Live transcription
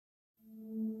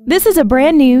This is a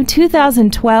brand new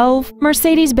 2012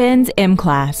 Mercedes-Benz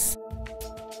M-Class.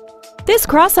 This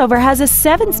crossover has a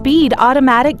 7-speed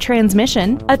automatic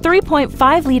transmission, a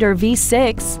 3.5-liter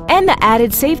V6, and the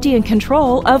added safety and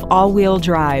control of all-wheel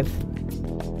drive.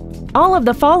 All of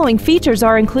the following features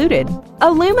are included: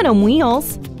 aluminum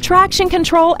wheels, traction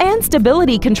control and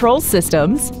stability control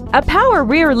systems, a power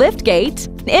rear liftgate,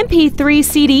 MP3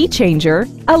 CD changer,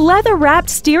 a leather-wrapped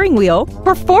steering wheel,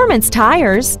 performance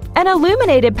tires, an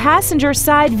illuminated passenger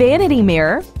side vanity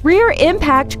mirror, rear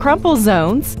impact crumple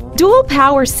zones, dual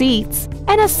power seats,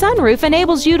 and a sunroof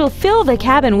enables you to fill the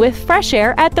cabin with fresh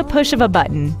air at the push of a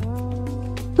button.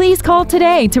 Please call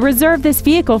today to reserve this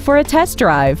vehicle for a test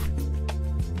drive.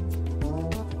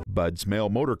 Smail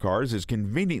Motorcars is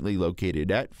conveniently located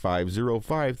at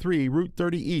 5053 Route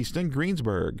 30 East in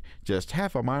Greensburg, just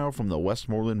half a mile from the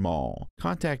Westmoreland Mall.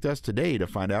 Contact us today to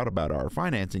find out about our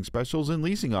financing specials and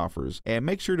leasing offers, and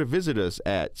make sure to visit us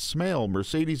at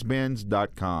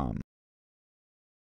smailmercedesbenz.com.